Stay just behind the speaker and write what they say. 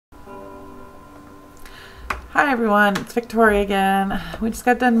Hi everyone, it's Victoria again. We just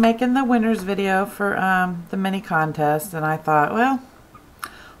got done making the winners video for the mini contest, and I thought, well,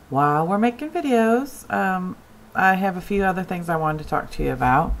 while we're making videos, I have a few other things I wanted to talk to you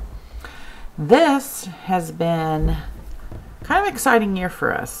about. This has been kind of an exciting year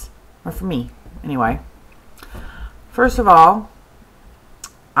for us, or for me anyway. First of all,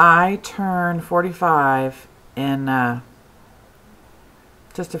 I turned 45 in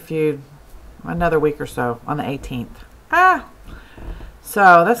just another week or so, on the 18th.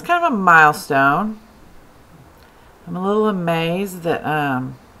 So that's kind of a milestone. I'm a little amazed that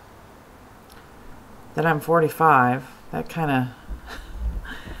that I'm 45. That's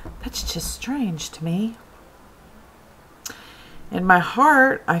just strange to me. In my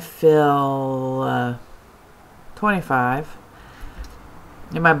heart, I feel 25.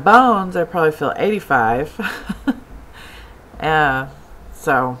 In my bones, I probably feel 85.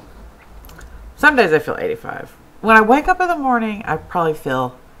 So some days I feel 85. When I wake up in the morning, I probably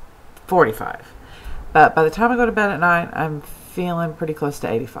feel 45. But by the time I go to bed at night, I'm feeling pretty close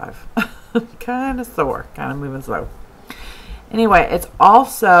to 85. Kind of sore, kind of moving slow. Anyway, it's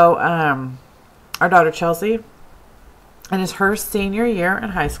also our daughter Chelsea, and it's her senior year in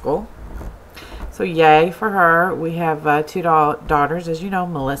high school. So yay for her. We have two daughters, as you know,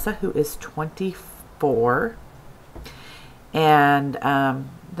 Melissa, who is 24, and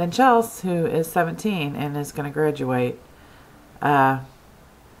then Chelsea, who is 17 and is going to graduate in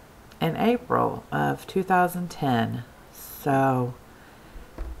April of 2010. So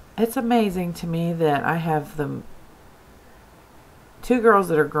it's amazing to me that I have two girls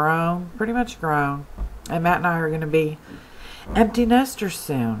that are grown, pretty much grown, and Matt and I are going to be empty nesters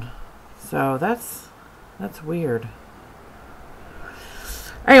soon. So that's weird.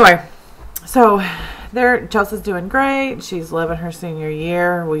 Anyway, so Chelsea's doing great. She's living her senior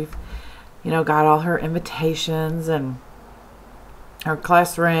year. We've, got all her invitations and her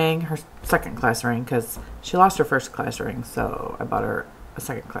class ring, her second class ring, because she lost her first class ring, so I bought her a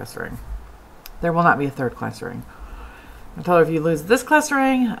second class ring. There will not be a third class ring. I told her, if you lose this class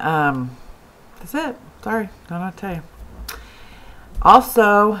ring, that's it. Sorry, don't know what to tell you.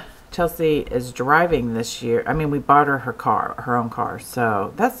 Also, Chelsea is driving this year. I mean, we bought her her own car,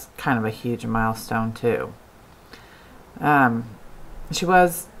 so that's kind of a huge milestone too. She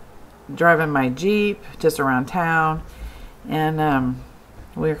was driving my Jeep just around town, and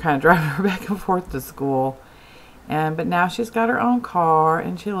we were kind of driving her back and forth to school. But now she's got her own car,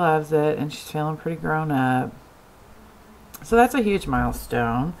 and she loves it, and she's feeling pretty grown up. So that's a huge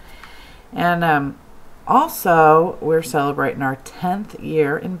milestone. And also, we're celebrating our 10th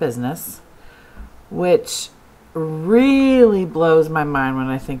year in business, which really blows my mind when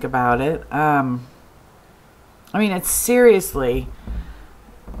I think about it. I mean, it's seriously,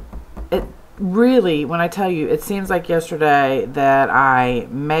 it really, when I tell you, it seems like yesterday that I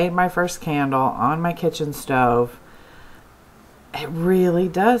made my first candle on my kitchen stove. It really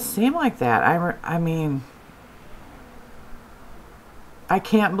does seem like that. I mean, I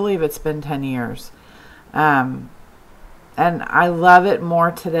can't believe it's been 10 years. And I love it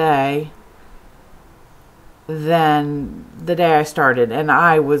more today than the day I started. And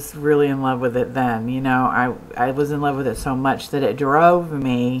I was really in love with it then. I was in love with it so much that it drove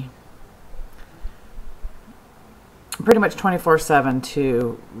me pretty much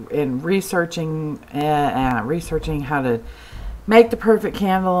 24/7 in researching how to make the perfect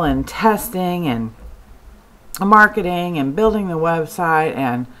candle, and testing and marketing and building the website,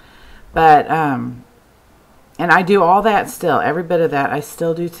 and I do all that still. Every bit of that I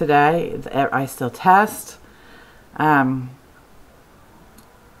still do today. I still test. Not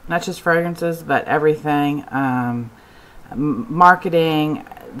just fragrances, but everything. Marketing,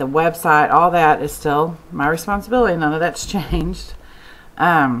 the website, all that is still my responsibility. None of that's changed.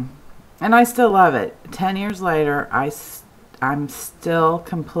 And I still love it. 10 years later, I'm still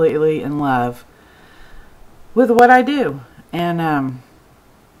completely in love with what I do. And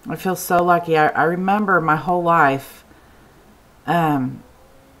I feel so lucky. I remember my whole life that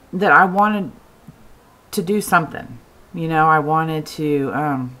I wanted to do something. I wanted to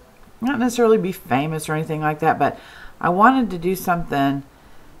not necessarily be famous or anything like that, but I wanted to do something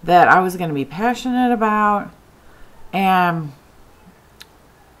that I was going to be passionate about and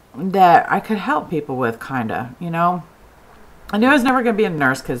that I could help people with, kind of, I knew I was never going to be a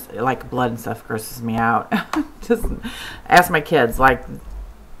nurse because, like, blood and stuff grosses me out. Just ask my kids. Like,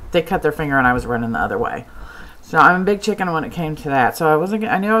 they cut their finger and I was running the other way. So I'm a big chicken when it came to that. So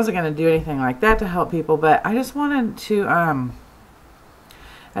I knew I wasn't going to do anything like that to help people, but I just wanted to, I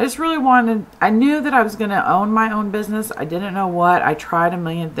knew that I was going to own my own business. I didn't know what. I tried a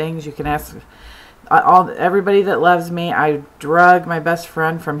million things. You can ask everybody that loves me. I drug my best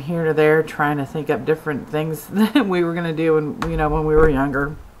friend from here to there trying to think up different things that we were going to do when we were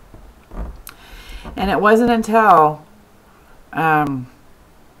younger. And it wasn't until I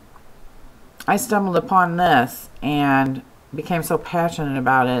stumbled upon this and became so passionate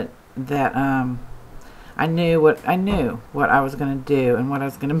about it that I knew what I was going to do and what I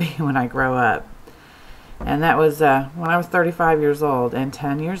was going to be when I grow up. And that was when I was 35 years old. And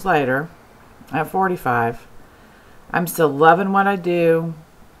 10 years later, at 45, I'm still loving what I do.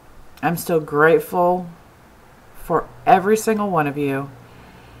 I'm still grateful for every single one of you.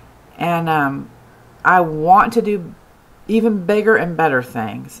 And I want to do even bigger and better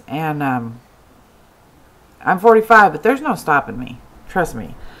things. And I'm 45, but there's no stopping me. Trust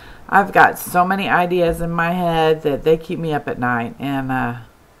me. I've got so many ideas in my head that they keep me up at night. And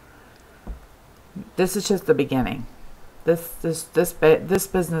this is just the beginning. This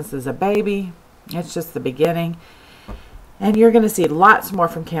business is a baby. It's just the beginning. And you're going to see lots more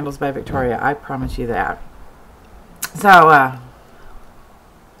from Candles by Victoria. I promise you that. So,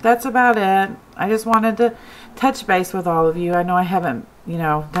 that's about it. I just wanted to touch base with all of you. I know I haven't,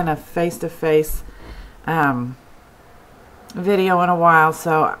 done a face-to-face video in a while.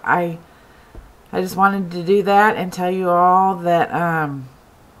 So, I just wanted to do that and tell you all that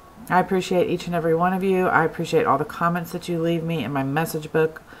I appreciate each and every one of you. I appreciate all the comments that you leave me in my message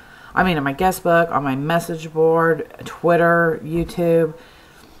book. In my guest book, on my message board, Twitter, YouTube.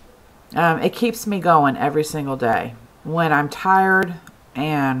 It keeps me going every single day. When I'm tired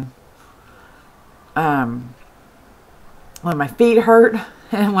and when my feet hurt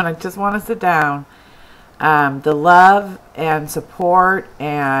and when I just want to sit down, the love and support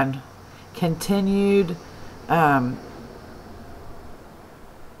and continued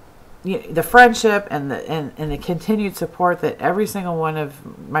the friendship and the continued support that every single one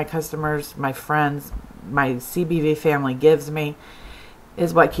of my customers, my friends, my CBV family gives me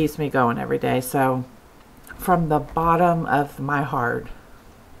is what keeps me going every day. So from the bottom of my heart,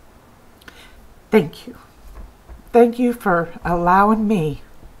 thank you. Thank you for allowing me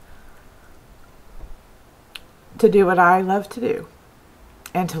to do what I love to do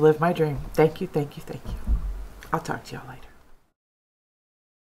and to live my dream. Thank you, thank you, thank you. I'll talk to y'all later.